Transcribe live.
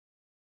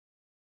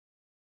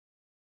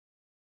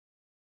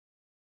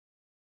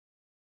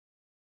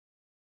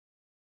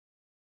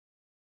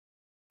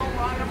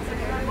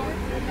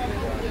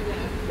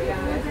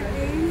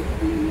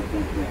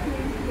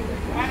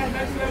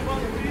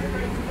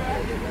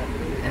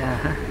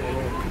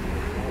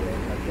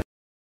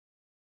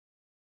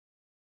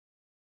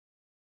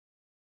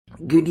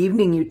Good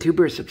evening,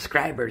 YouTuber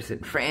subscribers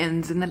and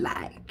friends and the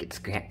like. It's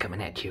Grant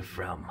coming at you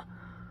from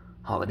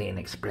Holiday Inn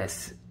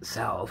Express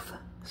south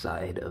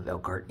side of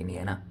Elkhart,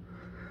 Indiana.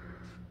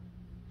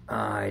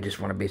 I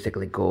just want to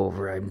basically go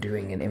over, I'm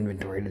doing an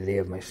inventory today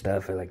of my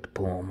stuff. I like to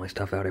pull all my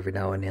stuff out every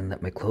now and then,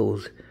 let my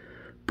clothes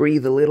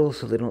breathe a little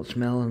so they don't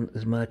smell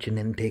as much, and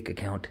then take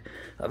account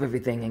of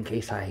everything in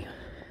case I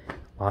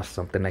lost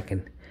something I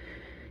can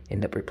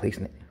end up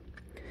replacing it.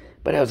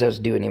 But as I was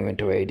doing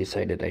inventory, I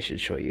decided I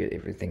should show you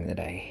everything that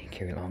I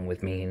carry along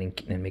with me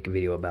and make a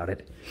video about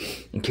it.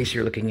 In case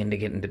you're looking into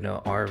getting into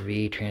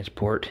RV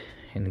transport,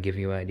 and give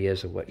you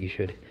ideas of what you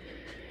should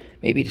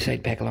maybe decide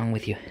to pack along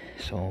with you.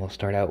 So I'll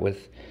start out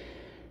with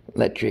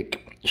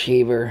electric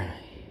shaver.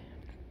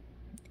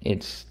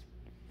 It's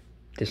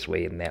this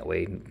way and that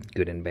way,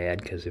 good and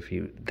bad, because if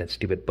that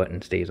stupid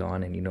button stays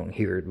on and you don't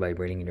hear it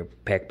vibrating in your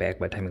backpack,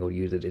 by the time you go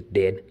use it, it's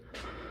dead.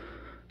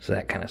 So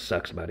that kind of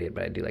sucks about it,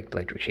 but I do like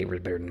electric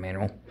shavers better than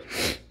manual.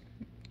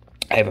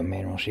 I have a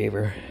manual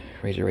shaver.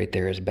 Razor right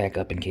there is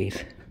backup in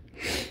case.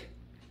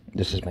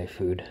 This is my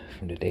food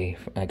from today.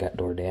 I got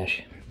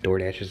DoorDash.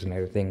 DoorDash is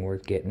another thing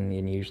worth getting,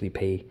 and you usually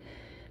pay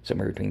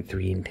somewhere between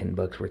 $3 and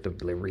 $10 worth of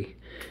delivery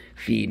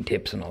fee and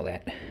tips and all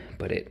that.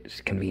 But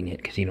it's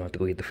convenient because you don't have to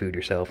go get the food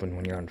yourself, and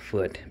when you're on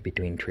foot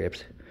between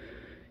trips,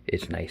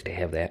 it's nice to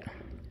have that.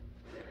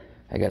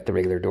 I got the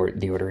regular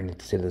deodorant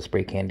instead of the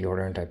spray can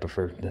deodorant. I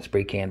prefer the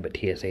spray can, but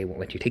TSA won't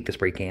let you take the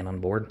spray can on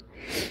board,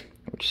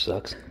 which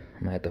sucks.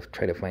 I might have to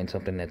try to find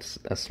something that's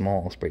a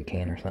small spray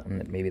can or something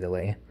that maybe they'll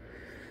let you.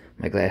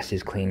 My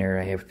glasses cleaner,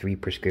 I have 3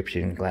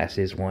 prescription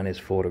glasses. One is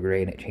photo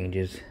gray, and it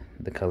changes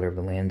the color of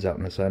the lens out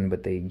in the sun,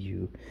 but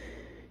you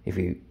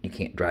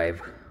can't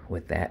drive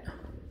with that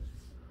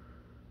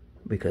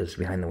because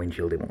behind the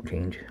windshield it won't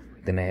change.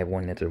 Then I have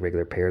one that's a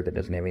regular pair that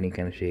doesn't have any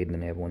kind of shade, and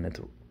then I have one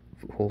that's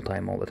whole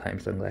time, all the time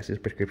sunglasses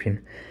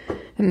prescription,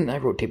 and I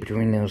rotate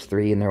between those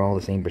 3, and they're all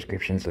the same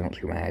prescription, so I don't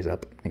screw my eyes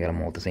up. I got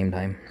them all at the same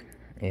time,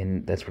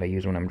 and that's what I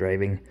use when I'm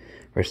driving.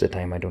 Rest of the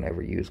time I don't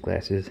ever use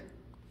glasses,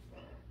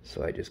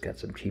 so I just got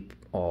some cheap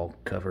all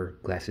cover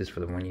glasses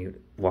for the when you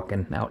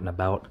walking out and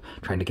about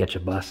trying to catch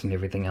a bus and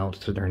everything else.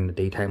 So during the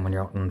daytime when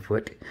you're out on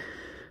foot,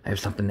 I have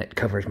something that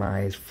covers my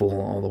eyes full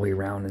all the way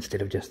around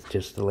instead of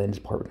just the lens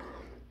part.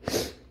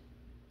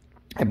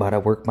 I bought a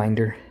work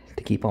binder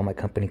to keep all my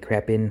company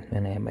crap in,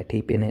 and I have my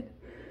tape in it,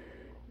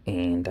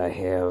 and I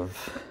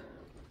have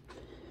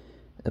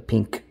a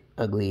pink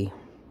ugly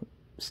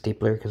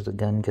stapler because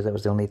that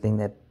was the only thing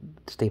that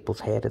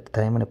Staples had at the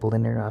time when I pulled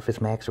in there, Office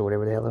Max or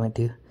whatever the hell I went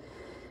to.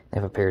 I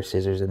have a pair of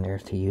scissors in there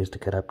to use to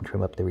cut up and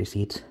trim up the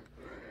receipts.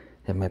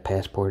 I have my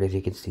passport, as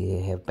you can see.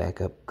 I have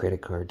backup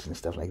credit cards and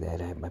stuff like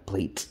that. I have my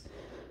plates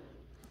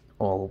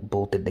all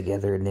bolted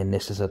together, and then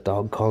this is a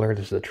dog collar.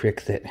 This is a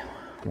trick that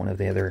one of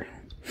the other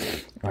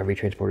RV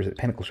transporters at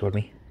Pinnacle showed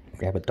me.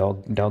 Grab a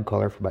dog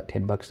collar for about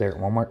 $10 there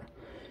at Walmart.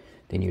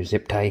 Then you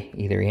zip tie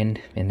either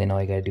end, and then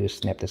all you gotta do is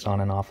snap this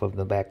on and off of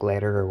the back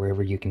ladder or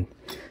wherever you can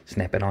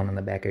snap it on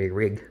the back of your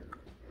rig.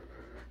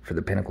 For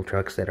the Pinnacle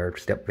trucks that are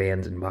step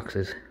vans and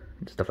boxes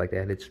and stuff like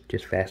that, it's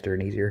just faster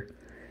and easier.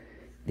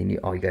 Then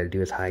all you gotta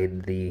do is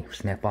hide the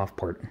snap off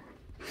part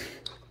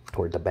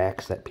toward the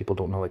back so that people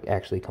don't know it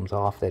actually comes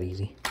off that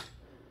easy.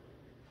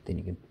 Then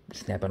you can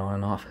snap it on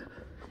and off,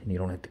 and you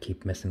don't have to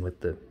keep messing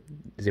with the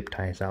zip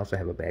ties. I also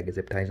have a bag of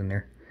zip ties in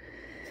there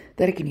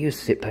that I can use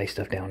to zip tie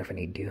stuff down if I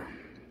need to.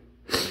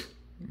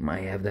 I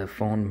have the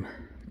phone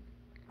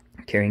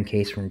carrying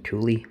case from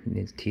Thule.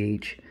 It's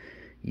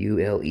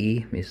Thule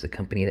is the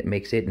company that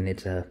makes it, and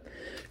it's a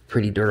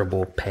pretty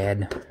durable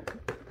pad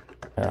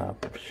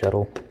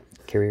shuttle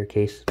carrier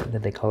case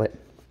that they call it.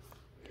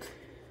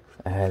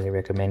 I highly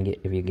recommend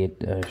if you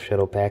get a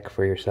shuttle pack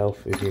for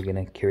yourself, if you're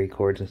gonna carry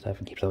cords and stuff,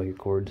 and keeps all your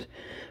cords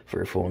for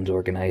your phones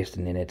organized,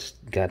 and then it's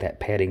got that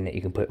padding that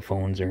you can put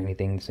phones or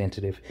anything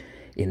sensitive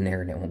in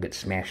there, and it won't get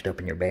smashed up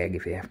in your bag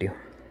if you have to.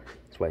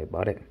 That's why I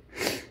bought it.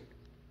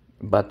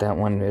 Bought that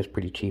one. It was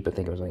pretty cheap. I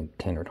think it was like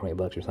 10 or 20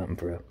 bucks or something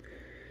for a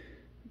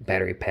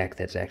battery pack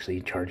that's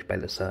actually charged by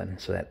the sun,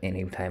 so that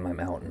anytime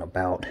I'm out and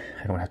about,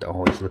 I don't have to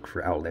always look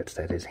for outlets.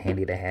 That is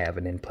handy to have,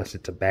 and then plus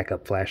it's a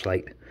backup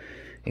flashlight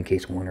in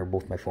case one or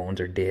both my phones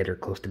are dead or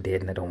close to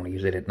dead and I don't want to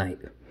use it at night,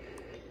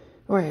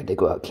 or I had to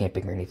go out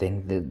camping or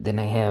anything. Then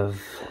I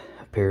have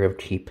a pair of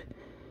cheap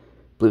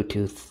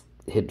Bluetooth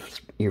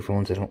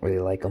earphones. I don't really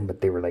like them,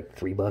 but they were like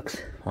 $3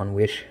 on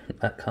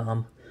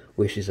Wish.com.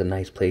 Wish is a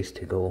nice place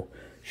to go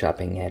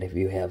shopping at if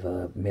you have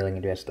a mailing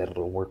address that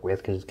it'll work with,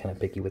 because it's kind of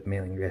picky with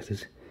mailing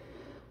addresses.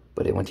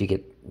 But once you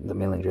get the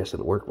mailing address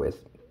it'll work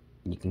with,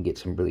 you can get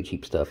some really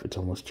cheap stuff. It's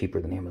almost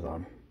cheaper than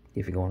Amazon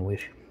if you go on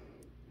Wish.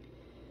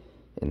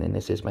 And then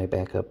this is my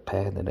backup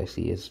pad that I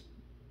see is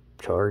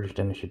charged,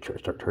 and I should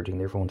start charging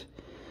their phones.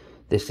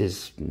 This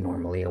is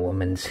normally a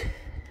woman's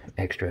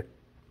extra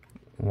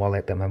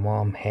wallet that my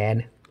mom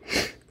had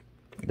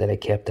that I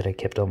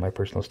kept all my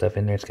personal stuff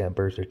in there. It's got a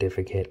birth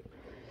certificate,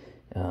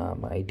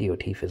 my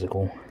DOT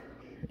physical,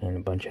 and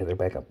a bunch of other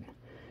backup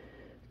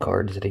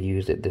cards that I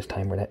used at this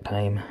time or that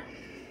time.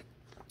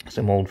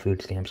 Some old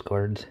food stamps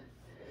cards,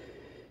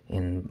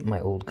 And my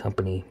old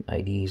company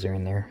IDs are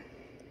in there.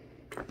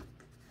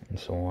 And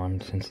so on.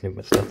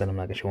 Sensitive stuff that I'm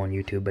not going to show on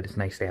YouTube, but it's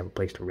nice to have a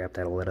place to wrap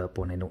all that up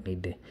when I don't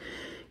need to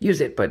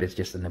use it, but it's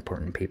just an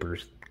important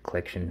papers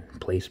collection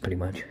place, pretty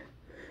much.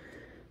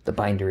 The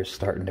binder is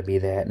starting to be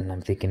that, and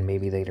I'm thinking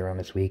maybe later on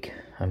this week,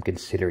 I'm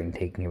considering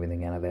taking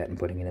everything out of that and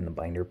putting it in the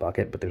binder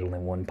pocket, but there's only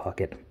one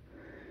pocket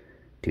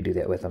to do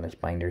that with on this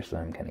binder, so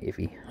I'm kind of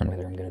iffy on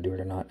whether I'm going to do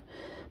it or not.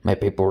 My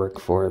paperwork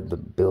for the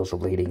bills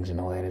of ladings and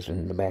all that is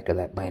in the back of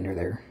that binder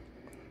there.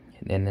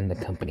 And then the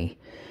company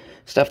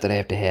stuff that I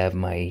have to have,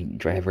 my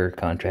driver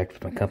contract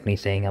with my company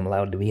saying I'm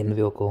allowed to be in the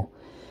vehicle,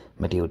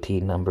 my DOT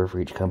number for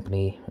each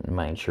company, and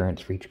my insurance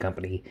for each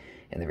company,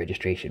 and the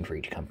registration for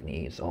each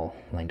company is all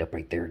lined up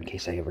right there in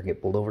case I ever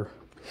get pulled over.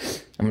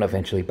 I'm going to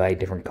eventually buy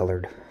different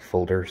colored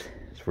folders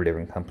for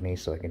different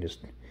companies so I can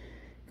just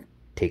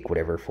take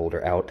whatever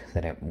folder out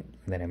that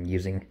I'm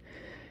using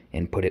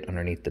and put it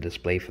underneath the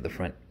display for the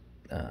front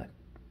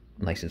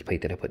license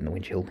plate that I put in the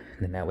windshield.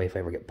 And then that way if I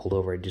ever get pulled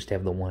over, I just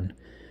have the one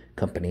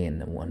company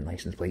and the one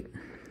license plate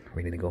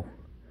ready to go.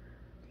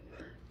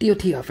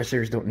 DOT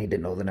officers don't need to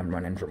know that I'm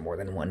running for more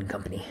than one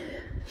company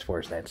as far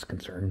as that's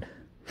concerned,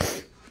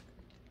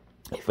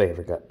 if I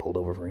ever got pulled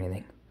over for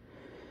anything.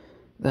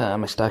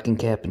 My stocking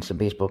cap and some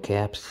baseball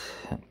caps.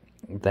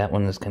 That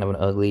one is kind of an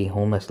ugly,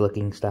 homeless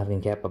looking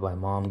stocking cap, but my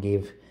mom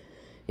gave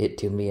it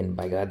to me, and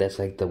by God, that's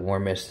like the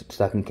warmest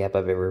stocking cap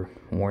I've ever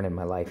worn in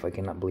my life. I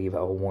cannot believe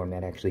how warm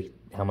that actually,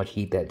 how much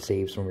heat that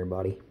saves from your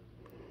body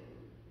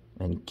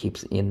and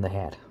keeps in the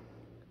hat.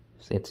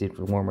 It's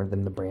warmer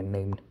than the brand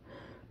name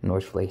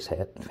North Face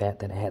hat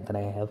that I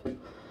have.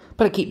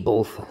 But I keep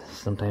both.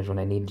 Sometimes when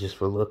I need just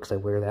for looks, I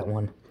wear that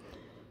one.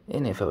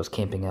 And if I was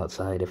camping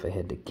outside, if I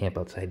had to camp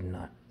outside and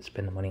not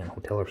spend the money on a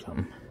hotel or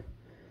something,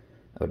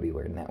 I would be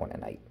wearing that one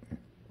at night.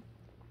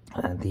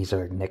 These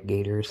are neck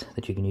gaiters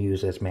that you can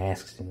use as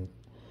masks and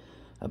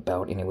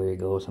about anywhere you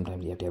go.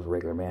 Sometimes you have to have a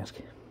regular mask.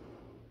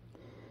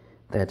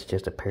 That's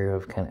just a pair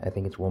of I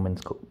think it's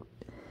woman's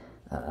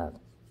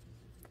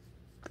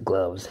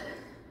gloves,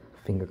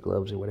 finger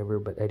gloves or whatever,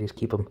 but I just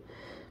keep them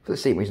for the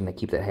same reason I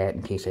keep that hat,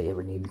 in case I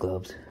ever need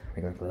gloves,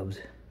 regular gloves.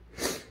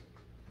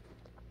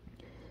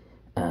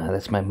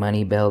 That's my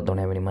money belt. Don't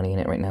have any money in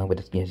it right now, but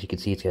as you can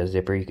see, it's got a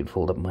zipper. You could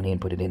fold up money and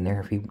put it in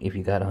there. If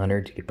you got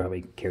 100, you could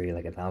probably carry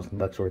like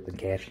 $1,000 worth of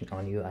cash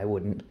on you. I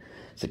wouldn't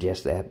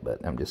suggest that, but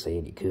I'm just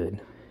saying you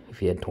could.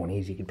 If you had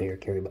 20s, you could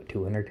carry about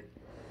 200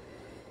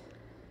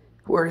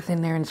 worth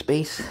in there in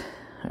space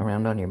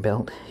around on your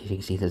belt. You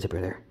can see the zipper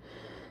there.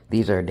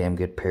 These are a damn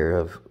good pair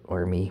of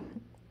Army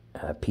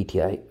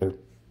PTI or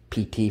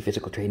PT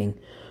physical training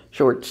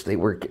shorts. They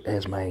work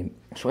as my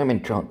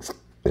swimming trunks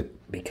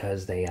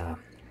because they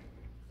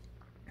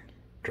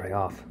dry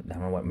off. I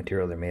don't know what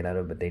material they're made out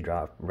of, but they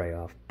dry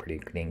off pretty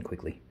dang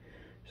quickly.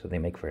 So they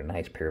make for a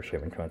nice pair of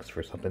swimming trunks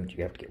for something that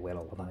you have to get wet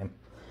all the time.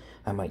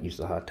 I might use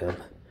the hot tub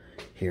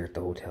here at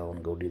the hotel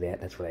and go do that.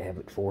 That's what I have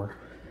it for.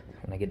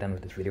 When I get done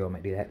with this video, I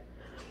might do that.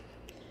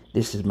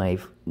 This is my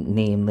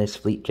nameless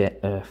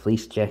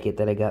fleece jacket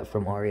that I got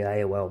from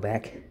REI a while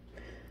back.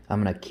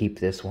 I'm going to keep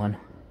this one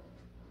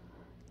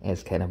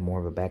as kind of more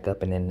of a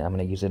backup, and then I'm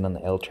going to use it on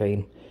the L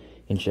train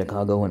in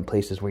Chicago and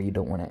places where you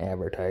don't want to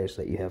advertise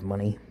that you have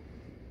money.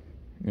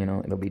 You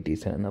know, it'll be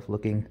decent enough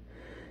looking,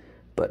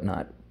 but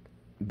not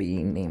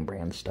being name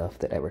brand stuff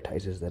that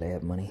advertises that I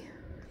have money.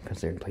 Because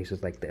there are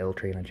places like the L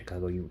train in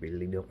Chicago, you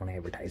really don't want to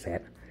advertise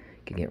that.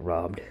 You can get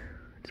robbed.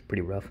 It's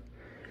pretty rough.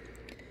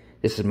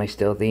 This is my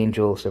Stealth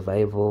Angel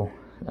Survival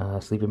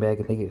sleeping bag.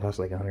 I think it costs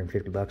like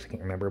 $150. I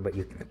can't remember, but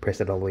you can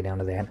press it all the way down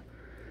to that.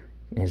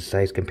 And as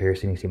size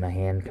comparison, you see my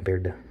hand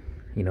compared to,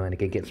 you know, and it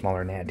can get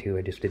smaller than that too.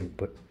 I just didn't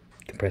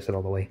compress it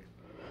all the way.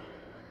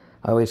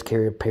 I always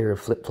carry a pair of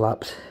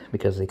flip-flops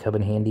because they come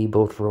in handy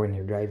both for when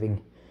you're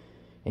driving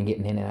and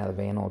getting in and out of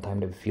the van all the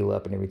time to fuel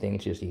up and everything.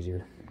 It's just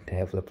easier to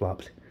have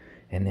flip-flops.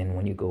 And then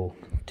when you go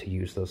to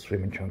use those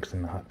swimming trunks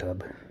in the hot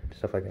tub,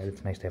 stuff like that,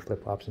 it's nice to have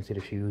flip-flops instead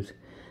of shoes.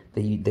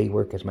 They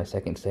work as my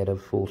second set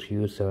of full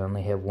shoes, so I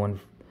only have one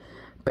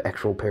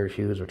actual pair of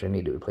shoes, which I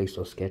need to replace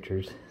those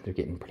Skechers. They're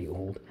getting pretty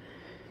old.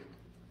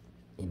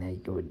 You know,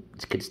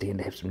 it could stand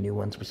to have some new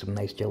ones with some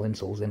nice gel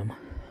insoles in them.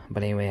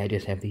 But anyway, I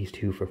just have these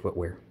two for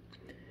footwear.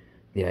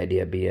 The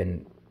idea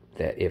being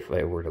that if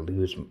I were to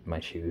lose my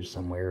shoes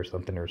somewhere or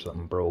something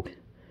broke,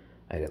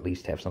 I'd at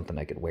least have something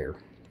I could wear.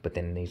 But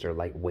then these are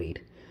lightweight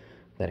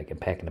that I can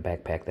pack in a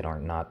backpack that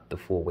aren't not the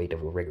full weight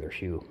of a regular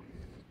shoe.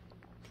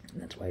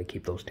 And that's why I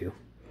keep those two.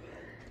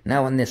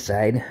 Now on this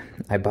side,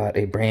 I bought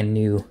a brand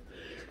new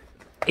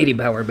 80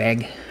 Bauer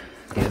bag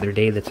the other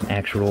day. That's an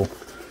actual,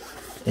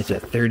 it's a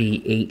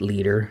 38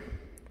 liter.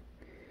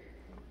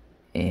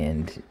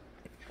 And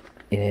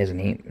it has a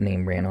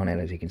name brand on it,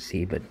 as you can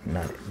see, but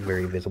not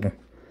very visible.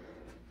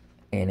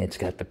 And it's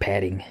got the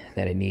padding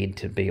that I need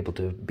to be able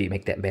to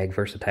make that bag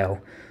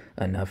versatile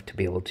enough to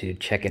be able to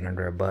check it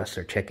under a bus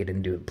or check it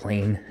into a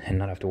plane and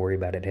not have to worry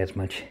about it as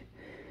much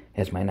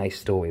as my nice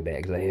stowaway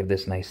bags. I have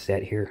this nice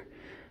set here,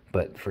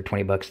 but for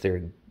 $20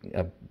 they're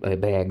a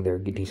bag, they're a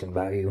decent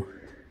value.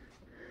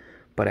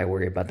 but I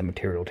worry about the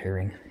material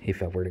tearing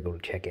if I were to go to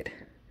check it.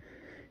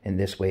 And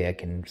this way I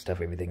can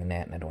stuff everything in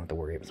that and I don't have to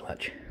worry as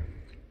much.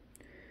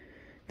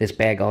 This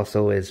bag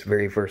also is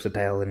very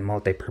versatile and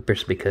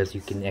multi-purpose because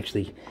you can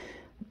actually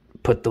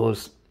put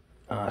those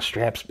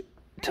straps,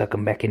 tuck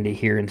them back into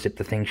here and zip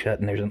the thing shut,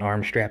 and there's an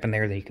arm strap in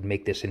there that you can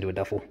make this into a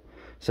duffel.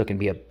 So it can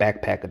be a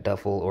backpack, a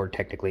duffel, or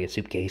technically a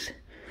suitcase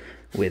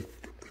with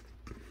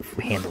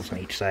handles on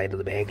each side of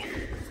the bag.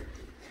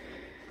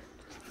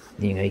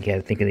 You know, you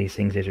gotta think of these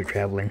things as you're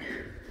traveling.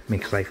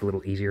 Makes life a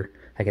little easier.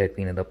 I gotta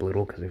clean it up a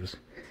little because it was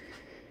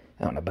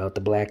out and about.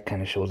 The black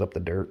kind of shows up the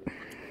dirt,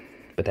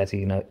 but that's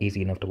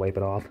easy enough to wipe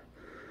it off.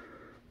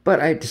 But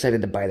I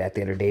decided to buy that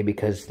the other day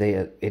because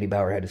Eddie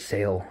Bauer had a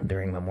sale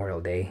during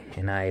Memorial Day,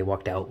 and I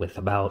walked out with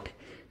about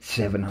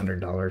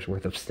 $700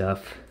 worth of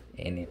stuff,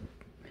 and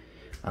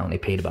I only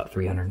paid about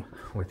 $300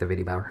 worth of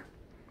Eddie Bauer.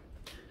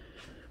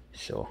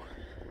 So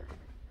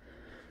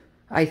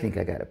I think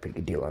I got a pretty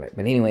good deal on it.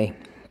 But anyway,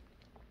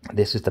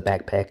 this is the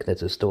backpack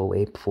that's a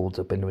stowaway, folds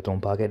up into its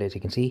own pocket, as you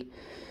can see.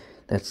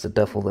 That's the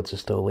duffel that's a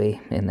stowaway,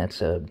 and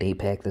that's a day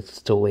pack that's a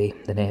stowaway.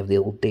 Then I have the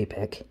old day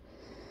pack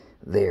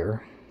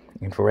there.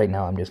 And for right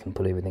now, I'm just going to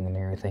put everything in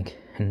there, I think,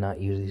 and not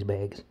use these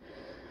bags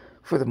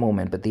for the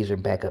moment. But these are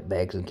backup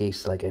bags in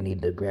case, like, I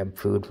need to grab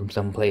food from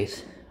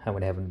someplace. I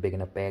would have a big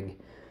enough bag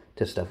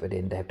to stuff it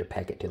in to have to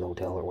pack it to the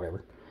hotel or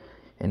whatever.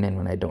 And then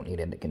when I don't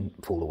need it, it can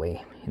fold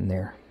away in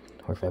there.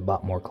 Or if I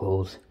bought more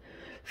clothes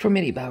from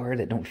Eddie Bauer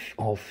that don't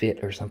all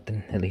fit or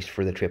something, at least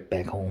for the trip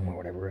back home or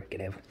whatever, I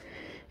could have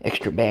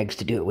extra bags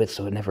to do it with,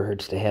 so it never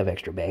hurts to have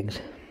extra bags.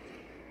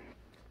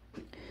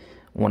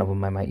 One of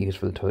them I might use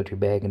for the toiletry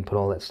bag and put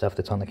all that stuff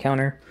that's on the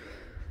counter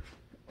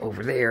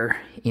over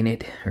there in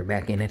it, or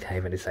back in it. I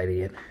haven't decided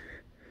yet.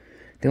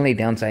 The only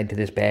downside to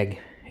this bag,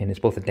 and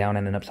it's both a down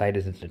and an upside,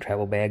 is it's a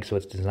travel bag, so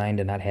it's designed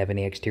to not have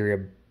any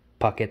exterior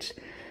pockets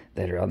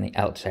that are on the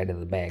outside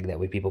of the bag. That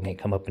way people can't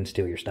come up and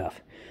steal your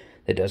stuff.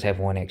 It does have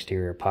one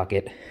exterior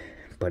pocket,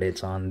 but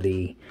it's on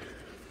the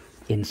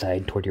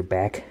inside toward your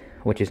back,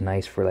 which is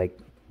nice for, like,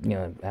 you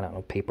know, I don't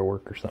know,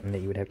 paperwork or something that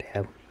you would have to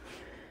have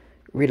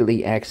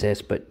readily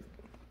access, but,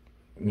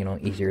 you know,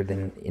 easier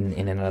than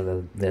in and out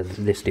of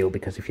this deal,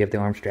 because if you have the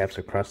arm straps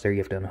across there, you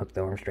have to unhook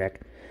the arm strap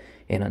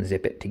and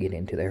unzip it to get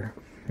into there,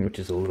 which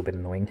is a little bit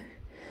annoying.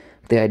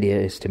 The idea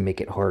is to make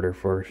it harder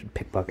for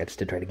pickpockets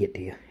to try to get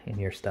to you and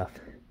your stuff.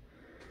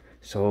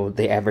 So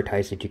they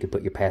advertise that you could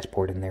put your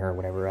passport in there or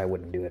whatever. I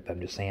wouldn't do it, but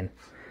I'm just saying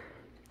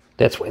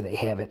that's why they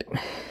have it.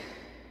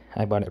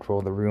 I bought it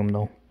for the room,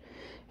 though,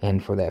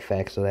 and for that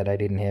fact, so that I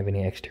didn't have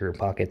any exterior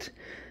pockets,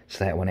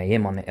 so that when I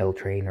am on the L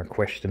train or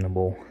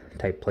questionable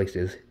type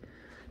places,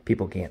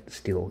 people can't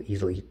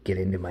easily get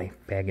into my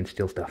bag and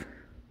steal stuff.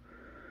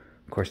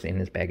 Of course, in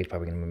this bag is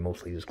probably going to be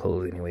mostly just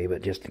clothes anyway,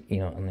 but just, you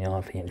know, on the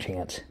offhand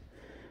chance,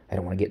 I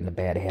don't want to get in the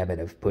bad habit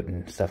of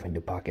putting stuff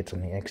into pockets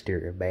on the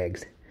exterior of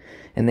bags.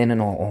 And then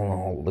all in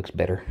all, it looks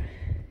better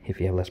if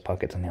you have less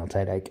pockets on the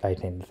outside, I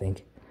tend to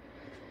think.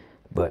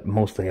 But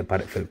mostly I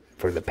bought it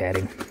for the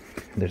padding.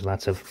 There's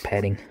lots of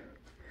padding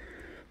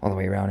all the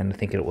way around, and I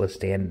think it was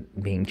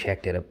being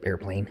checked at an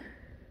airplane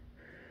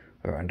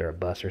or under a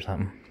bus or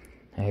something.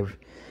 I have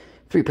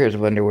 3 pairs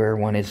of underwear.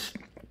 One is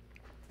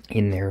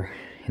in there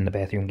in the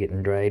bathroom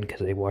getting dried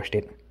because I washed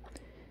it.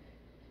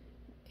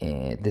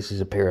 And this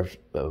is a pair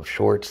of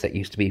shorts that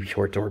used to be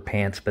shorts or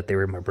pants, but they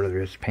were my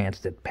brother's pants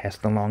that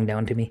passed along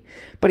down to me.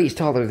 But he's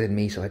taller than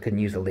me, so I couldn't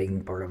use the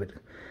legging part of it.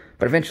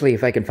 But eventually,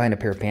 if I can find a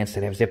pair of pants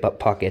that have zip-up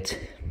pockets,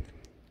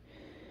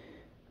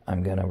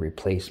 I'm going to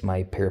replace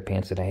my pair of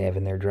pants that I have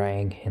in there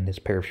drying and this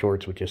pair of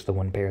shorts with just the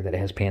one pair that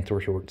has pants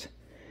or shorts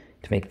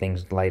to make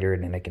things lighter,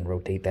 and then I can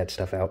rotate that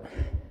stuff out.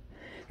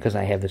 Because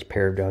I have this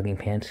pair of jogging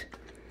pants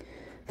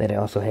that I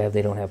also have.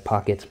 They don't have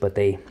pockets, but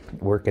they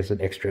work as an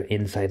extra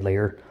inside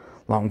layer,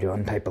 long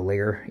john type of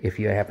layer. If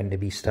you happen to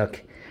be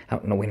stuck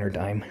out in the winter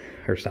time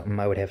or something,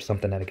 I would have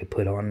something that I could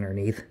put on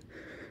underneath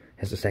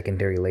as a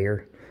secondary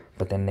layer.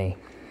 But then they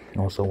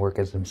also work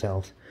as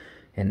themselves,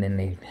 and then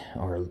they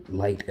are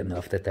light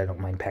enough that I don't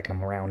mind packing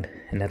them around.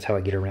 And that's how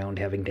I get around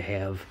having to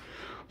have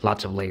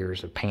lots of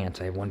layers of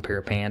pants. I have one pair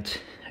of pants,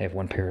 I have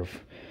one pair of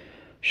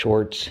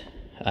shorts,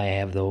 I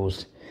have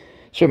those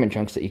swimming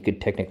trunks that you could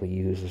technically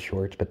use as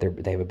shorts, but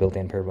they have a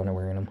built-in pair of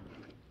underwear in them.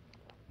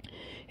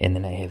 And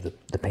then I have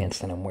the pants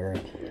that I'm wearing.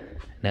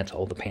 And that's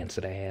all the pants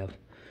that I have.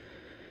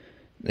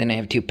 Then I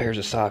have 2 pairs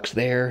of socks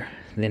there.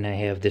 Then I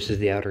have, this is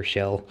the outer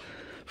shell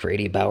for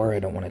Eddie Bauer. I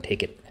don't want to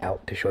take it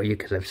out to show you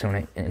because I've shown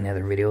it in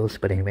other videos.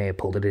 But anyway, I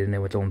pulled it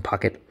into its own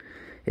pocket.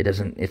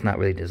 It's not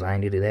really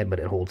designed to do that,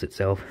 but it holds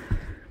itself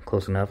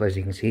close enough, as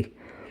you can see.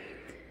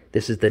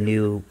 This is the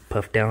new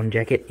puff down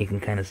jacket. You can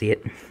kind of see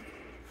it.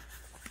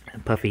 A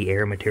puffy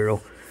air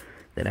material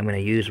that I'm going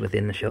to use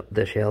within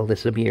the shell.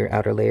 This will be your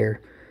outer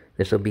layer.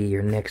 This will be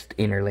your next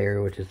inner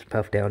layer, which is the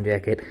puff down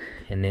jacket.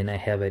 And then I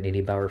have an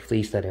Eddie Bauer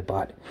fleece that I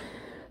bought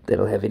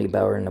that'll have Eddie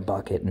Bauer in the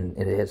pocket, and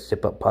it has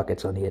zip-up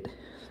pockets on it.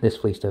 This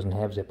fleece doesn't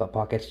have zip-up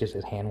pockets, just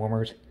has hand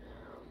warmers.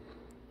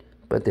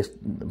 But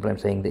I'm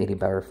saying the Eddie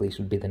Bauer fleece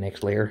would be the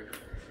next layer.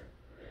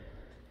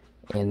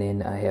 And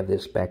then I have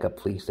this backup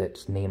fleece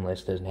that's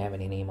nameless, doesn't have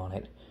any name on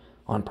it,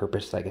 on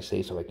purpose, like I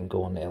say, so I can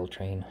go on the L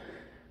train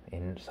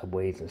and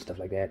subways and stuff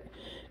like that.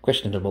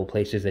 Questionable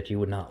places that you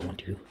would not want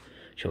to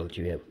show that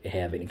you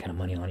have any kind of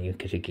money on you,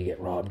 because you could get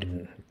robbed,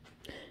 and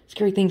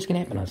scary things can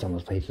happen on some of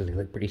those places. They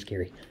look pretty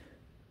scary.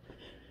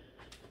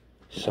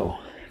 So,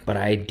 but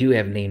I do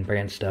have name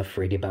brand stuff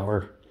for Eddie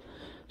Bauer,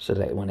 so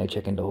that when I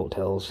check into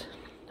hotels,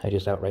 I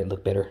just outright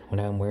look better. When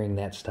I'm wearing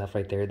that stuff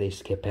right there, they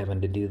skip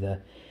having to do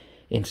the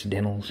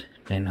incidentals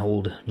and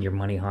hold your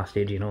money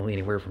hostage, you know,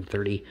 anywhere from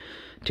 30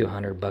 to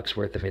 $100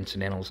 worth of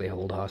incidentals they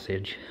hold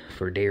hostage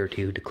for a day or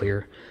two to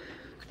clear.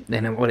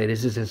 And what it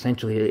is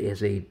essentially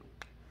is a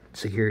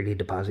security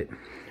deposit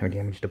or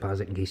damage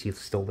deposit in case you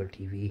stole their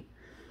TV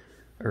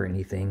or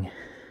anything.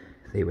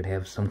 They would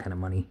have some kind of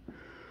money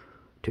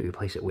to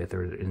replace it with,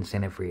 or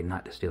incentive for you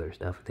not to steal their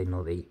stuff. They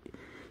know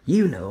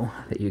you know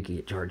that you can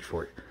get charged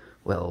for it.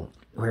 Well,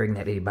 wearing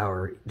that Eddie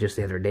Bauer just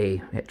the other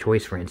day at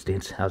Choice, for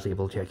instance, I was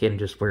able to check in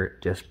just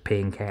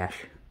paying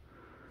cash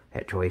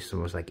at Choice. It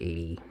was like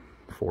 $84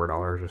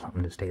 or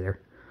something to stay there.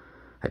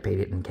 I paid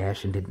it in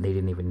cash, and they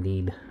didn't even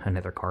need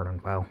another card on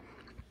file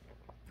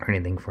or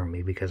anything for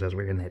me, because I was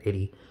wearing that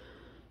Eddie.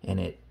 And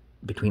it,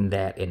 between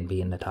that and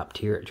being the top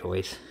tier at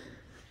Choice,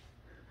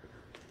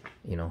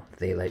 you know,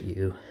 they let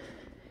you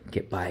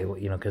get by,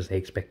 you know, because they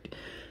expect,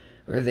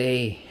 or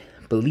they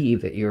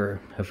believe that you're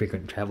a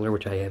frequent traveler,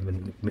 which I have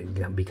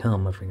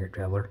become a frequent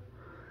traveler.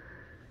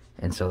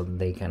 And so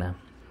they kind of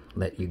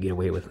let you get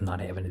away with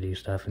not having to do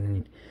stuff.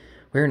 And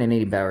wearing an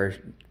Eddie Bauer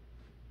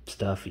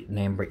stuff,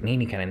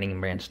 any kind of name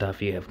brand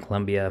stuff, you have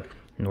Columbia,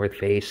 North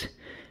Face,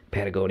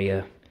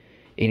 Patagonia,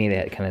 any of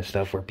that kind of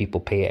stuff where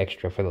people pay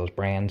extra for those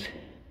brands.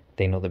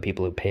 They know the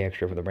people who pay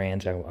extra for the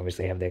brands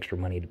obviously have the extra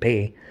money to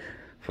pay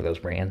for those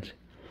brands.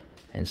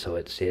 And so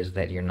it says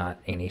that you're not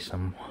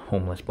some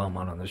homeless bum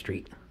out on the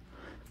street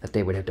that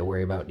they would have to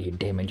worry about you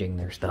damaging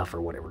their stuff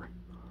or whatever.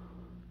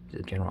 It's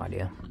a general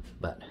idea.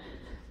 But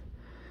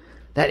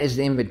that is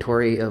the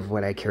inventory of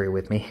what I carry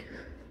with me.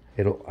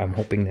 I'm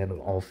hoping that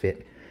it'll all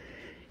fit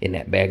in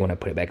that bag when I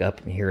put it back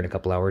up. Here in a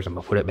couple hours, I'm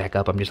going to put it back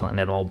up. I'm just letting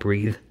it all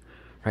breathe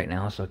right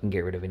now so I can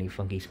get rid of any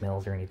funky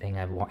smells or anything.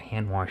 I've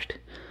hand washed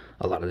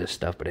a lot of this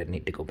stuff, but I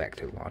need to go back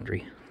to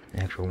the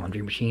actual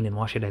laundry machine and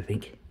wash it, I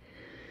think,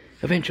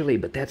 eventually.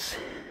 But that's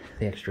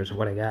the extras of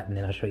what I got, and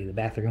then I'll show you the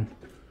bathroom.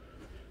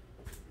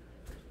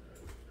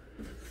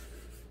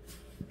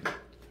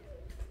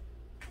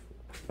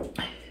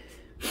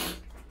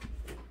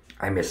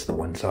 I missed the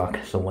one sock,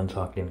 so one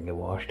sock didn't get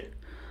washed,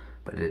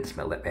 but it didn't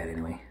smell that bad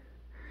anyway.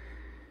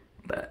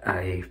 But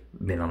I've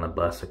been on the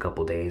bus a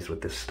couple days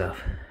with this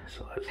stuff,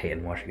 so I was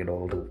hand washing it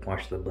all to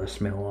wash the bus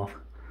smell off.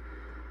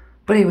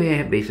 But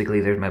anyway,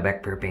 basically there's my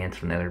back pair of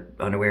pants, another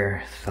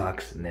underwear,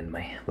 socks, and then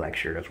my black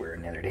shirt I was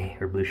wearing the other day,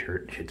 or blue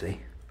shirt, I should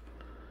say.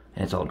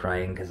 And it's all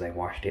drying because I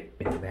washed it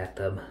in the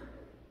bathtub.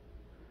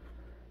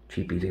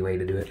 Cheap, easy way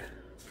to do it.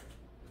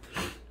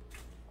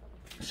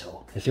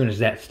 So as soon as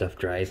that stuff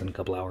dries in a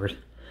couple hours,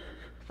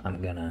 I'm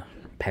gonna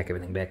pack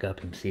everything back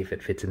up and see if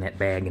it fits in that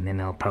bag, and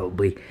then I'll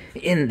probably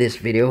end this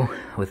video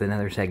with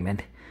another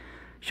segment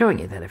showing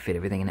you that I fit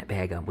everything in that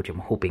bag, which I'm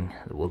hoping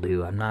that we'll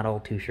do. I'm not all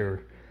too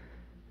sure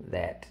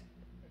that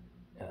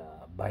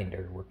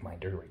work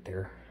binder right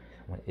there,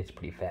 it's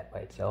pretty fat by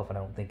itself, and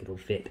I don't think it'll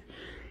fit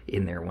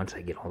in there once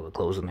I get all the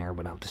clothes in there,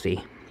 but I'll have to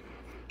see.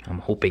 I'm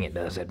hoping it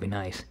does. That'd be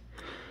nice.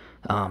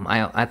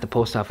 At the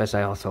post office,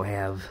 I also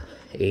have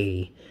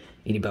a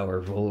Eddie Bauer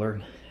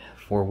roller,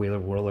 four-wheeler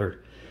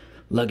roller,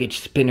 luggage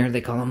spinner, they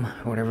call them,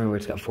 or whatever, where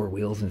it's got four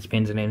wheels and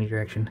spins in any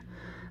direction.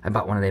 I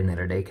bought one of them the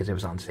other day because it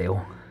was on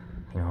sale.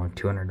 You know, a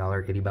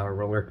 $200 Eddie Bauer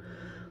roller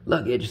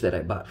luggage that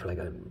I bought for like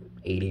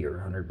 $80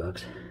 or $100.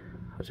 It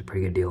was a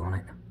pretty good deal on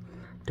it.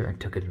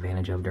 Took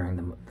advantage of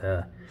during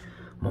the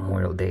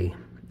Memorial Day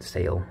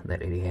sale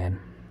that Eddie had.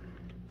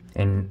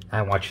 And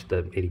I watched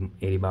the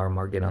Eddie Bauer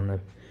market on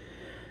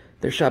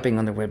they're shopping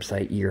on their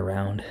website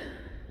year-round.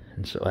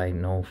 And so I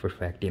know for a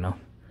fact, you know,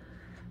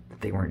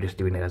 that they weren't just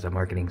doing it as a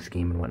marketing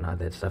scheme and whatnot.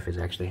 That stuff is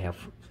actually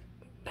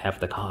half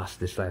the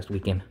cost this last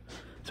weekend.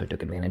 So I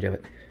took advantage of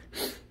it.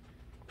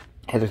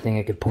 Other thing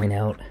I could point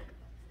out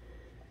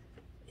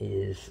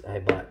is I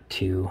bought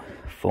 2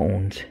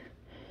 phones,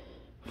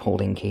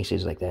 holding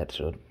cases like that.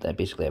 So I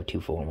basically have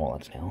 2 phone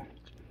wallets now.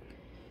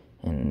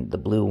 And the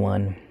blue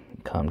one,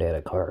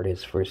 Comdata card,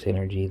 is for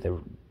Synergy. The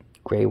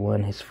gray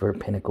one is for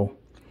Pinnacle.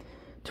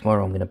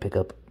 Tomorrow I'm going to pick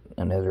up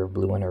another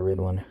blue one or red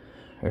one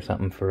or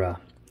something for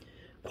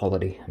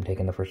Quality. I'm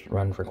taking the first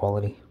run for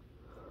Quality.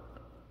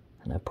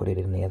 And I put it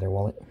in the other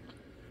wallet.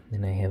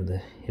 Then I have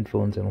the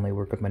headphones that only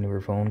work with my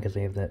newer phone because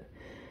they have that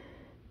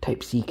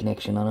Type-C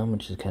connection on them,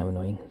 which is kind of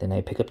annoying. Then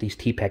I pick up these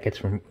tea packets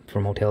from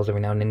hotels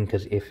every now and then,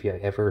 because if you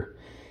ever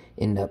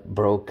end up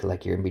broke,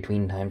 like you're in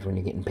between times when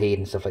you're getting paid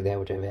and stuff like that,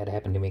 which I've had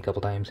happen to me a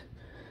couple times,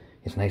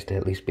 it's nice to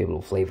at least be able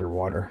to flavor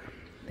water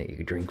that you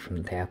could drink from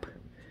the tap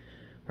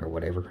or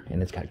whatever.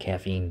 And it's got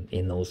caffeine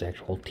in those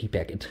actual tea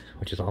packets,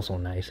 which is also a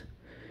nice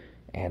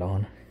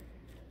add-on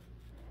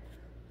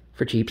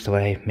for cheap, so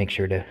I make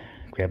sure to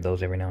grab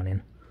those every now and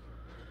then.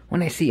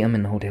 when I see them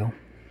in the hotel.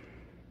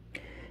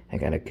 I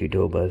got a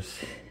Qdoba's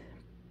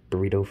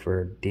burrito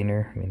for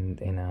dinner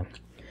and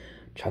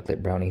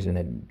chocolate brownies in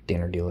a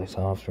dinner deal I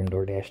saw from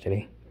DoorDash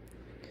today.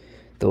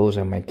 Those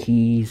are my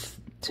keys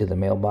to the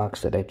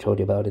mailbox that I told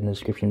you about in the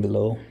description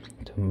below.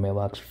 To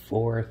mailbox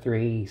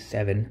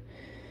 437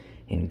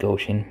 in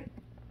Goshen.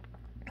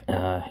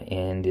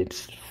 And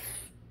it's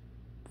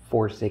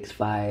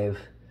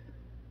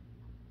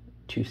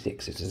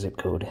 46526 is the zip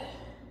code.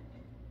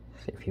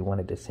 So if you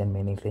wanted to send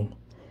me anything.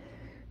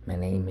 My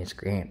name is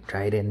Grant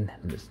Dryden.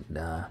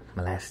 My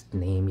last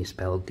name is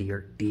spelled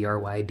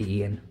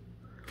D-R-Y-D-E-N.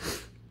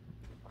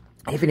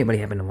 If anybody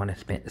happen to want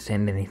to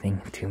send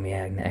anything to me,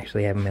 I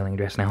actually have a mailing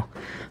address now.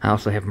 I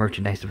also have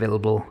merchandise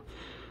available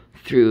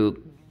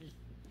through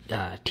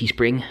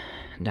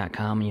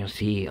teespring.com. You'll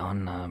see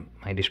on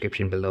my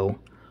description below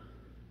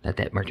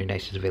that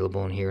merchandise is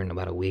available. And here in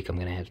about a week, I'm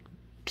going to have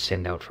to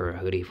send out for a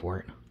hoodie for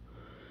it.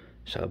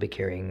 So I'll be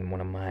carrying one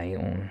of my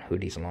own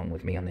hoodies along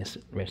with me on this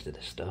rest of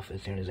this stuff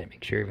as soon as I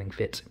make sure everything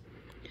fits.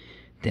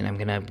 Then I'm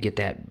going to get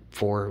that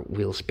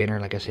 4-wheel spinner,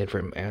 like I said,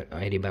 from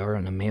Eddie Bauer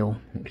on the mail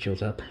when it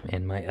shows up.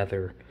 And my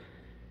other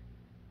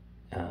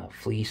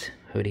fleece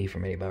hoodie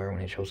from Eddie Bauer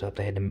when it shows up.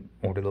 I had to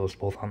order those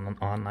both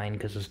online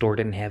because the store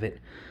didn't have it.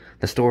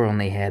 The store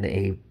only had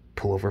a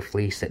pullover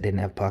fleece that didn't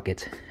have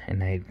pockets.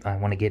 And I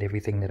want to get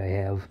everything that I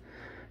have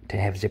to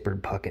have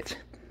zippered pockets.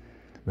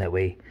 That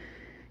way,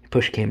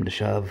 push came to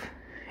shove,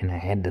 and I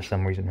had to,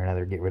 some reason or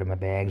another, get rid of my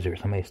bags or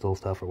somebody stole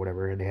stuff or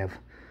whatever, and have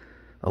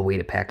a way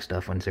to pack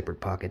stuff on zippered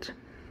pockets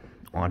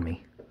on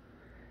me.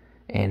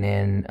 And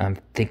then I'm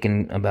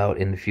thinking about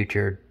in the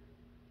future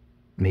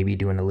maybe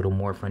doing a little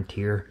more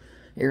Frontier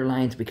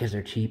Airlines because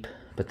they're cheap.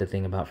 But the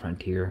thing about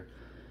Frontier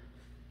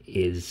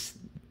is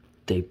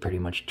they pretty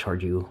much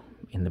charge you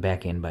in the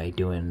back end by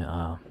doing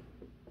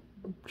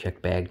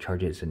checked bag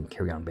charges and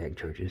carry-on bag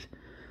charges.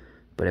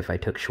 But if I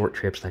took short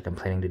trips like I'm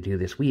planning to do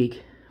this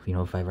week,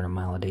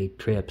 500-mile-a-day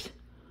trips,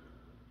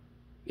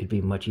 it'd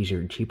be much easier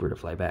and cheaper to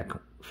fly back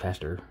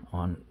faster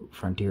on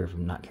Frontier if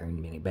I'm not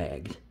carrying many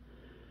bags.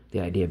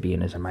 The idea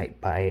being is I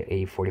might buy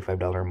a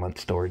 $45 a month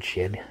storage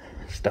shed,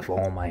 stuff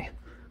all my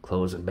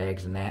clothes and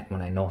bags and that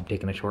when I know I'm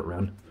taking a short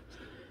run.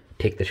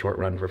 Take the short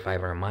run for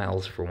 500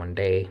 miles for one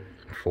day.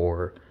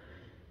 For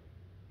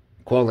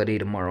quality,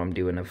 tomorrow I'm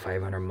doing a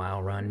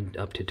 500-mile run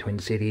up to Twin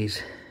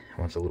Cities.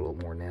 Well, it's a little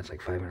more than that, it's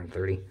like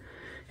 530.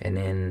 And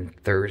then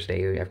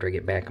Thursday, after I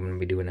get back, I'm going to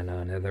be doing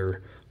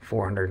another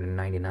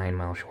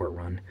 499-mile short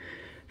run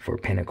for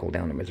Pinnacle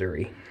down to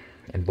Missouri.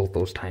 And both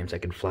those times I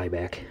could fly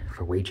back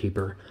for way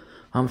cheaper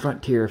on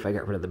Frontier if I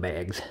got rid of the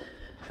bags.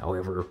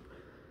 However,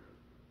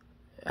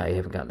 I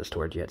haven't gotten the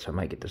storage yet, so I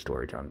might get the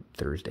storage on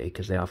Thursday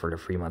because they offered a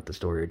free month of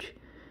storage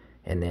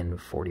and then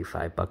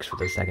 $45 for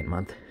the second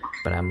month.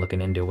 But I'm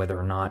looking into whether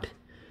or not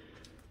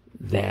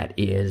that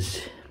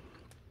is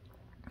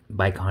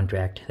by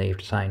contract. They have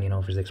to sign,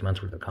 for 6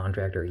 months worth of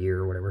contract or a year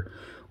or whatever,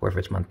 or if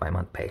it's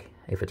month-by-month pay.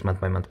 If it's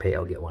month-by-month pay,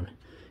 I'll get one.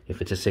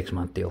 If it's a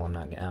 6-month deal,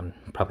 I'm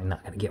probably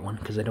not going to get one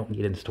because I don't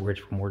need it in storage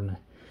for more than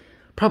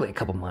probably a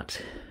couple months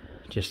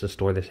just to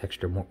store this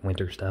extra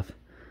winter stuff.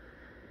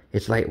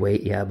 It's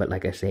lightweight, yeah, but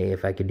like I say,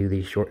 if I could do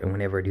these short, and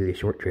whenever I do these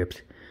short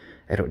trips,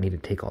 I don't need to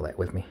take all that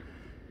with me.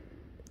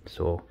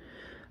 So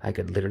I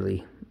could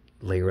literally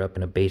layer up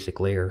in a basic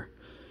layer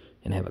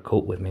and have a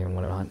coat with me and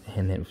whatnot,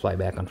 and then fly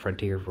back on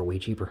Frontier for way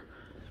cheaper.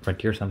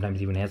 Frontier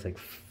sometimes even has like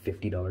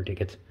 $50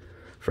 tickets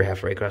for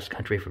halfway across the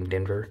country from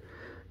Denver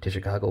to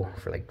Chicago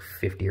for like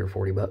 50 or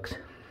 40 bucks.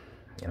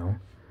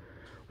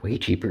 Way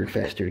cheaper and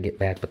faster to get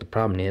back. But the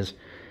problem is,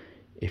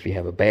 if you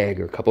have a bag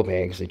or a couple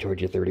bags, they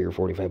charge you 30 or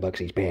 45 bucks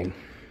each bag.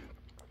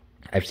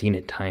 I've seen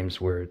it times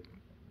where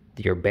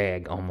your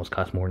bag almost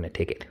costs more than a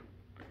ticket.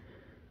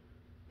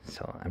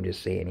 So I'm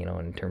just saying,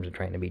 in terms of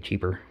trying to be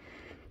cheaper.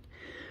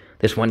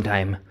 This one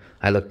time,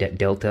 I looked at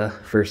Delta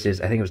versus,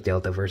 I think it was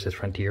Delta versus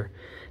Frontier.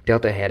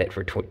 Delta had it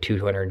for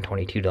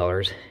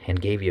 $222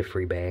 and gave you a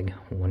free bag,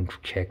 one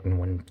checked and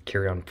one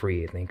carry-on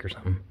free, I think, or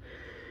something.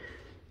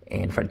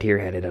 And Frontier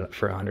had it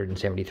for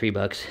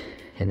 $173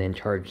 and then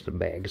charged the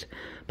bags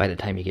by the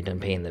time you get done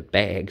paying the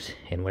bags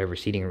and whatever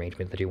seating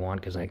arrangement that you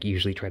want, because I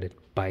usually try to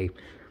buy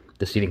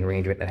the seating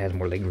arrangement that has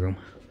more leg room.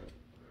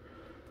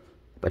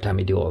 By the time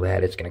you do all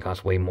that, it's going to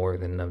cost way more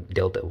than the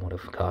Delta would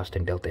have cost,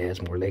 and Delta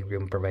has more leg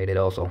room provided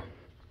also.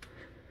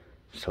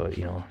 So,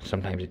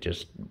 sometimes it's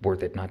just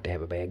worth it not to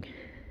have a bag.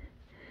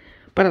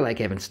 But I like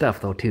having stuff,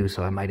 though, too,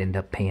 so I might end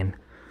up paying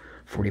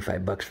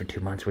 $45 for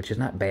 2 months, which is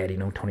not bad,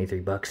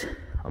 $23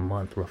 a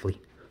month, roughly,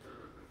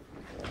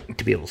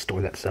 to be able to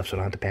store that stuff so I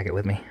don't have to pack it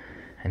with me.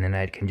 And then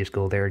I can just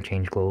go there and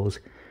change clothes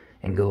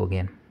and go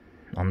again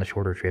on the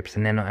shorter trips.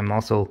 And then I'm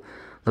also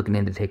looking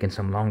into taking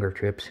some longer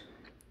trips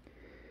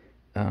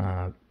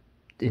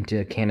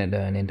into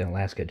Canada and into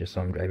Alaska, just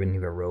so I'm driving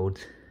newer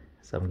roads,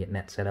 so I'm getting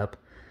that set up.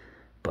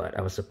 But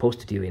I was supposed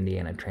to do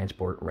Indiana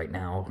Transport right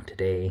now,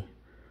 today,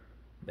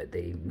 but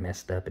they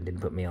messed up and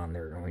didn't put me on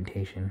their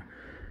orientation.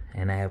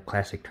 And I have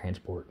Classic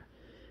Transport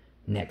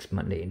next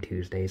Monday and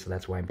Tuesday, so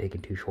that's why I'm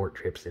taking 2 short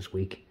trips this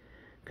week,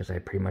 because I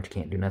pretty much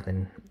can't do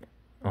nothing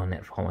on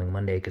that following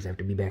Monday because I have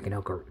to be back in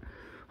Elkhart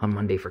on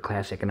Monday for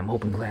Classic, and I'm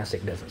hoping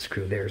Classic doesn't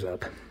screw theirs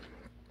up.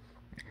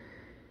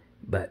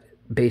 But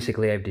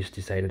basically, I've just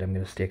decided I'm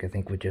going to stick, I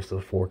think, with just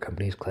those 4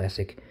 companies: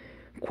 Classic,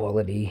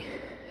 Quality,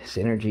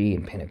 Synergy,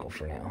 and Pinnacle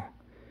for now.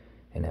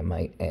 And I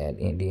might add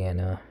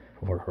Indiana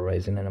or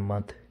Horizon in a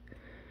month.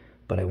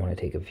 But I want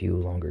to take a few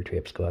longer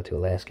trips, go out to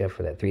Alaska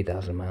for that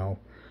 3,000-mile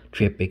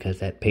trip, because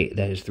that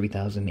is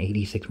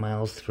 3,086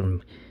 miles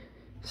from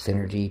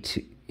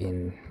Synergy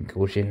in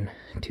Goshen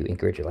to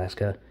Anchorage,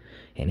 Alaska,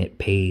 and it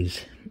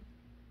pays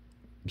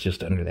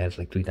just under that. It's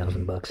like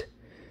 $3,000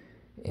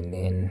 and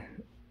then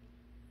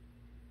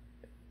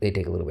they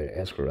take a little bit of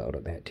escrow out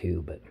of that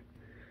too, but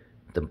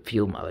the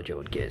fuel mileage I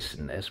would guess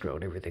and the escrow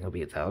and everything will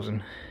be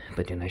 $1,000,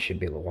 but then I should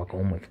be able to walk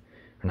home with,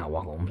 or not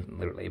walk home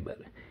literally,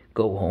 but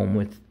go home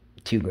with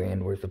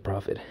 $2,000 worth of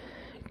profit,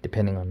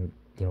 depending on,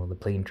 you know, the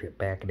plane trip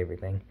back and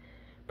everything.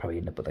 Probably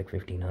end up with like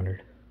 $1,500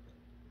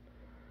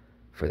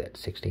 for that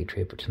 6-day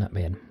trip, which is not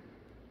bad.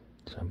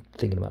 So I'm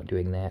thinking about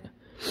doing that,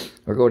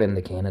 or go down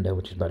to Canada,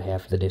 which is about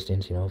half the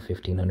distance, you know,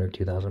 1,500,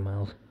 2,000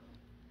 miles,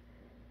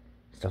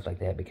 stuff like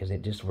that, because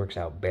it just works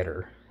out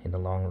better in the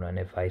long run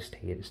if I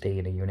stay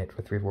in a unit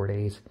for 3 or 4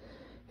 days,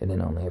 and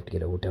then only have to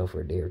get a hotel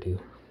for a day or 2,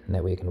 and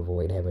that way I can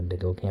avoid having to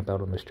go camp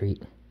out on the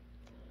street,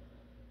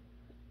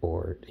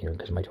 or, you know,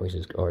 because my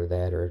choices are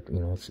that, or, you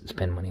know,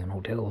 spend money on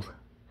hotels.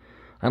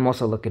 I'm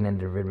also looking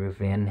into Red Roof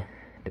Inn,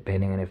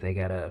 depending on if they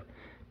got a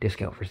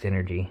discount for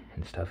Synergy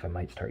and stuff. I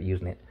might start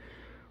using it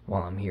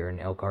while I'm here in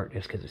Elkhart,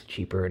 just because it's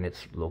cheaper and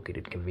it's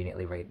located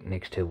conveniently right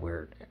next to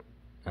where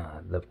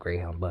the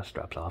Greyhound bus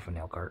drops off in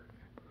Elkhart.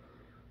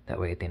 That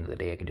way, at the end of the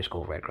day, I can just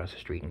go right across the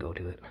street and go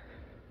to it.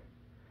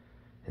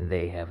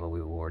 They have a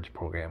rewards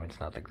program. It's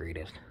not the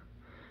greatest,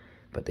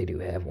 but they do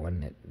have one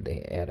that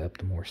they add up.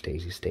 The more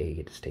stays you stay, you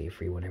get to stay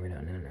free whenever now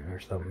and then or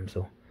something.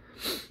 So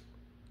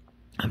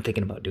I'm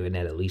thinking about doing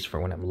that at least for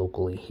when I'm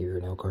locally here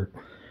in Elkhart,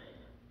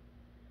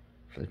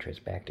 for the trips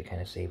back, to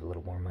kind of save a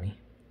little more money.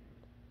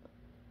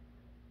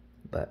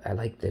 But I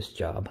like this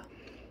job.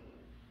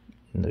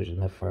 And there's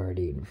enough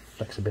variety and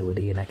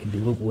flexibility, and I can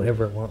do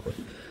whatever I want with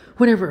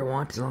whatever I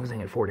want, as long as I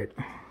can afford it.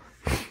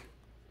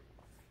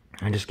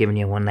 I'm just giving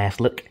you one last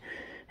look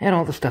at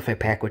all the stuff I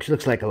pack, which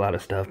looks like a lot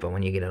of stuff, but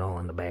when you get it all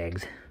in the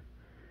bags,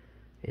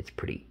 it's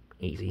pretty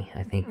easy.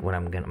 I think what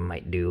I'm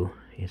might do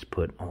is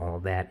put all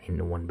of that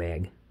into one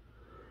bag.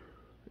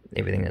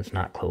 Everything that's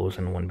not clothes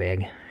in one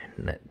bag.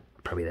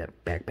 Probably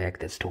that backpack,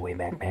 that stowaway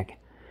backpack.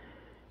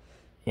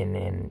 And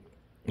then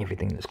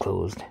everything that's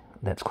closed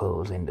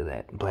into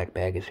that black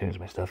bag as soon as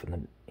my stuff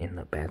in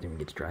the bathroom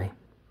gets dry.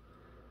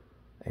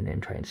 And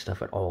then try and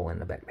stuff it all in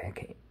the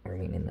backpack, or I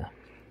mean in the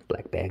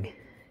black bag,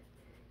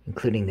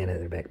 including that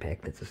other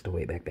backpack that's a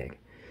stowaway backpack.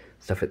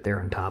 Stuff it there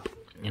on top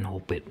and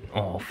hope it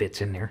all fits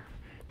in there.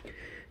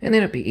 And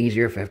then it'd be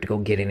easier if I have to go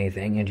get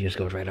anything, and you just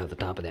go right out the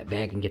top of that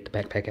bag and get the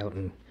backpack out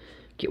and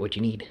get what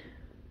you need.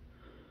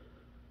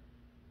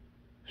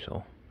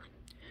 So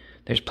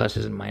there's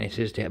pluses and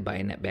minuses to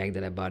buying that bag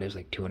that I bought. It was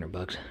like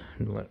 $200,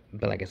 but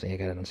like I say, I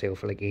got it on sale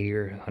for like $80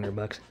 or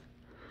 $100.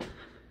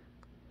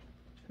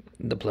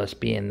 The plus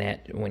being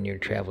that when you're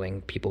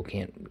traveling, people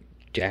can't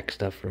jack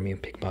stuff from you.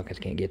 Pickpockets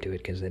can't get to it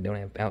because they don't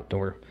have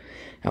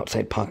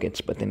outside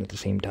pockets. But then at the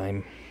same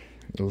time,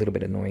 a little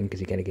bit annoying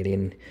because you got to get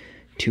in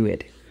to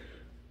it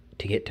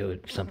to get to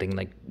something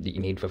like that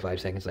you need for 5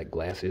 seconds, like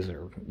glasses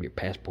or your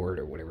passport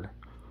or whatever.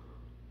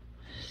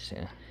 So,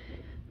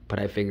 but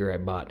I figure I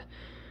bought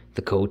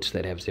the coats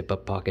that have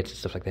zip-up pockets and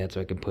stuff like that,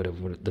 so I can put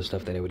the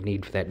stuff that I would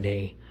need for that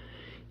day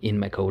in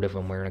my coat if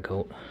I'm wearing a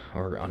coat,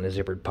 or on the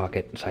zippered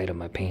pocket side of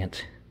my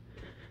pants,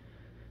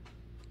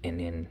 and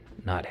then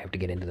not have to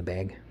get into the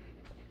bag.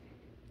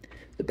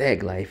 The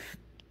bag life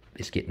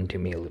is getting to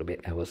me a little bit,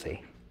 I will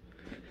say.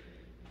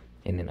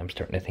 And then I'm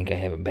starting to think I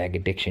have a bag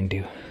addiction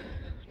too,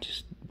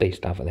 just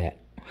based off of that.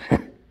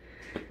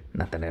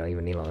 Not that I don't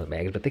even need all those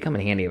bags, but they come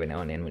in handy every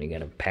now and then when you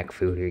gotta pack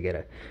food or you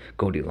gotta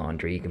go do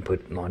laundry. You can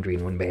put laundry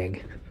in one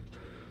bag,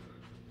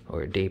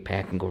 or a day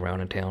pack and go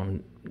around in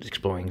town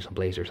exploring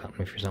someplace or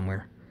something if you're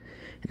somewhere.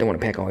 You don't want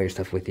to pack all your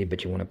stuff with you,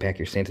 but you want to pack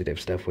your sensitive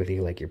stuff with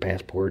you, like your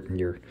passport and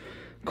your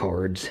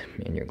cards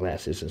and your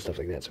glasses and stuff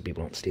like that, so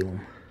people don't steal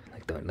them,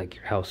 like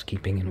your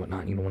housekeeping and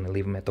whatnot. You don't want to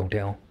leave them at the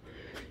hotel.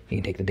 You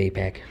can take the day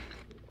pack,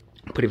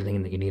 put everything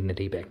in that you need in the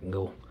day pack, and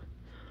go.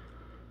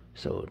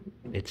 So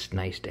it's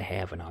nice to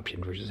have an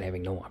option versus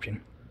having no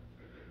option.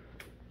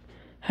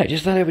 I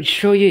just thought I would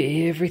show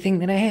you everything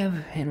that I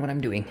have and what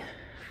I'm doing,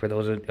 for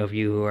those of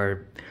you who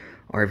are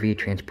RV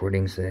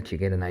transporting, so that you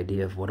get an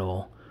idea of what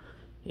all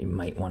you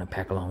might want to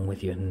pack along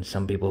with you. And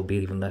some people will be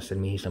even less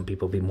than me, some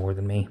people will be more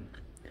than me.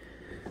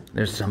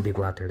 There's some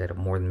people out there that are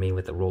more than me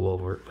with the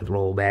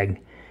roll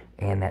bag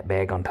and that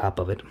bag on top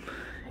of it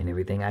and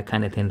everything. I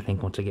kind of tend to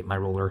think once I get my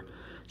roller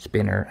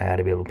spinner, I ought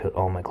to be able to put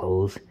all my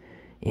clothes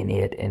in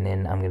it, and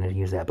then I'm going to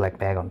use that black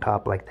bag on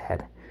top like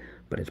that.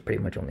 But it's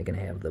pretty much only going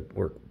to have the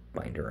work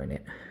binder in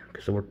it,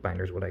 because the work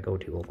binder is what I go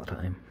to all the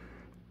time,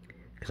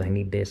 because I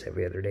need this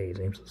every other day.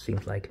 It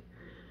seems like,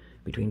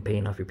 between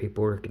paying off your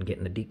paperwork and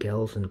getting the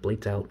decals and the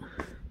plates out,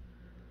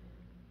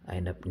 I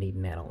end up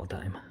needing that all the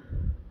time.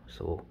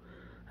 So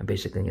I'm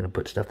basically going to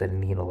put stuff that I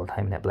need all the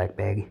time in that black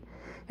bag.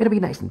 It'll be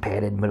nice and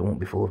padded, but it won't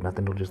be full of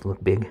nothing. It'll just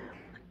look big.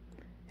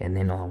 And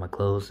then all my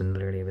clothes and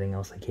literally everything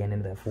else I can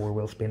into that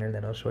 4-wheel spinner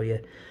that I'll show you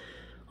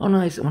on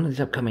one of these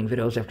upcoming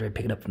videos after I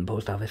pick it up from the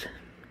post office.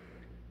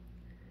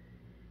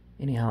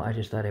 Anyhow, I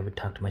just thought I would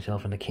talk to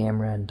myself on the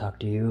camera and talk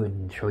to you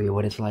and show you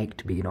what it's like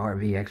to be an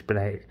RV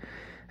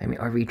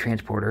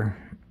transporter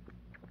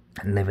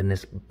and living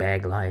this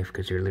bag life,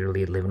 because you're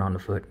literally living on the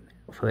foot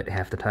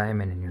half the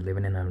time, and then you're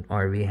living in an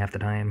RV half the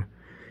time,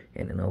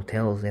 and in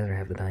hotels the other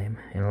half the time.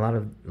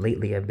 And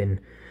lately I've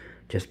been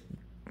just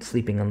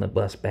sleeping on the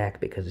bus back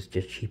because it's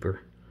just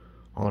cheaper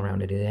all around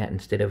to do that,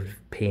 instead of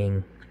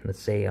paying, let's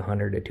say,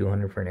 $100 to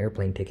 $200 for an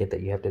airplane ticket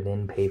that you have to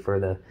then pay for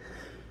the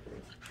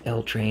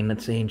L train,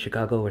 let's say in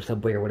Chicago or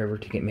Subway or whatever,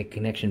 to make a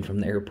connection from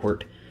the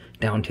airport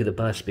down to the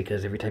bus,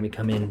 because every time you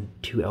come in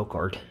to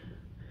Elkhart,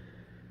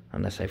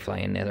 unless I fly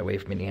in the other way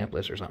from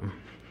Minneapolis or something,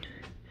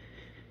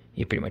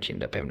 you pretty much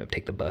end up having to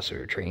take the bus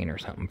or a train or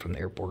something from the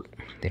airport.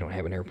 They don't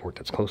have an airport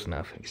that's close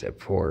enough,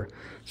 except for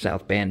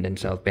South Bend, and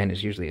South Bend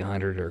is usually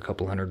 $100 or a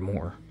couple hundred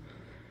more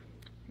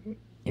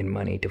in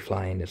money to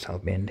fly into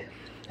South Bend.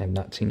 I've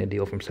not seen a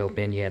deal from South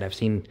Bend yet. I've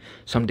seen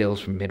some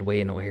deals from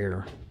Midway and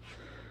O'Hare,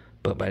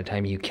 but by the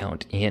time you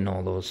count in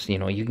all those, you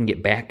know, you can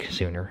get back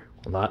sooner,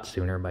 a lot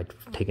sooner, by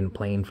taking a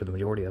plane for the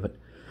majority of it.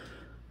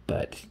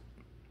 But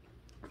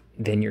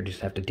then you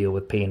just have to deal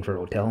with paying for a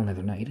hotel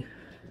another night,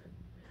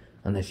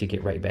 unless you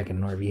get right back in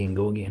an RV and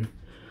go again.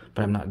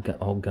 But I'm not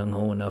all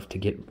gung-ho enough to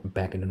get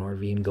back in an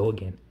RV and go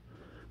again,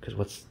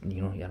 because I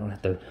don't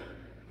have to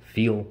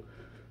feel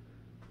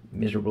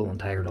miserable and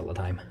tired all the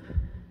time.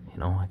 You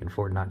know, I can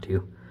afford not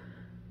to.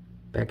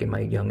 Back in my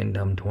young and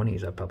dumb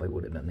 20s, I probably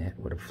would have done that.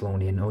 Would have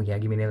flown in, oh yeah,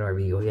 give me another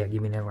RV, oh yeah,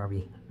 give me another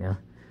RV. Yeah,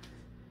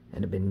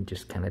 and have been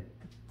just kind of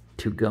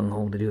too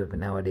gung-ho to do it. But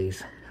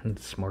nowadays, I'm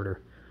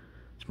smart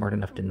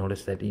enough to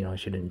notice that, you know, I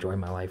should enjoy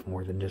my life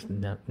more than just,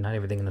 not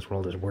everything in this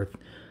world is worth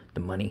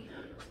the money.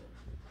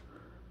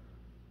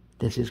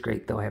 This is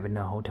great though, having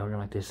a hotel room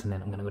like this, and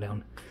then I'm gonna go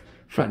down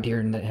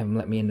Frontier and have them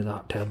let me into the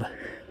hot tub.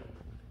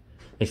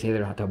 They say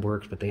their hot tub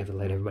works, but they have to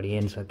let everybody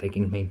in so that they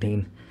can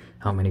maintain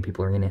how many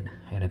people are in it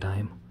at a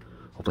time.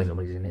 Hopefully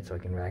nobody's in it so I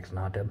can relax in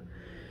the hot tub.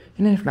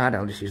 And then if not,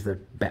 I'll just use the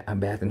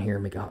bath in here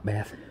and make a hot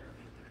bath.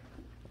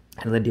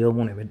 And the deal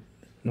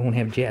won't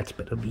have jets,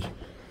 but it'll be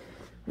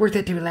worth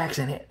it to relax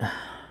in it.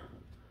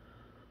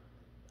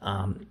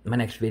 My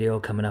next video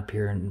coming up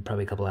here in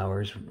probably a couple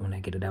hours when I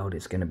get it out,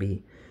 it's going to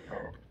be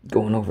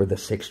going over the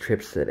 6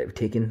 trips that I've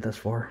taken thus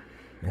far.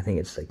 I think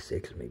it's like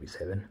 6, maybe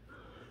 7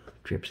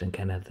 trips, and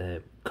kind of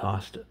the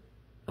cost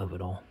of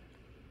it all.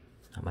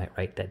 I might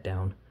write that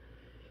down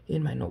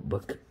in my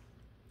notebook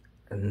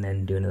and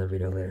then do another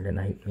video later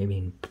tonight.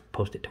 Maybe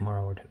post it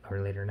tomorrow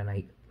or later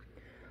tonight.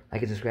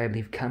 Like and subscribe,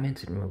 leave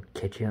comments, and we'll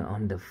catch you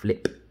on the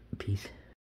flip. Peace.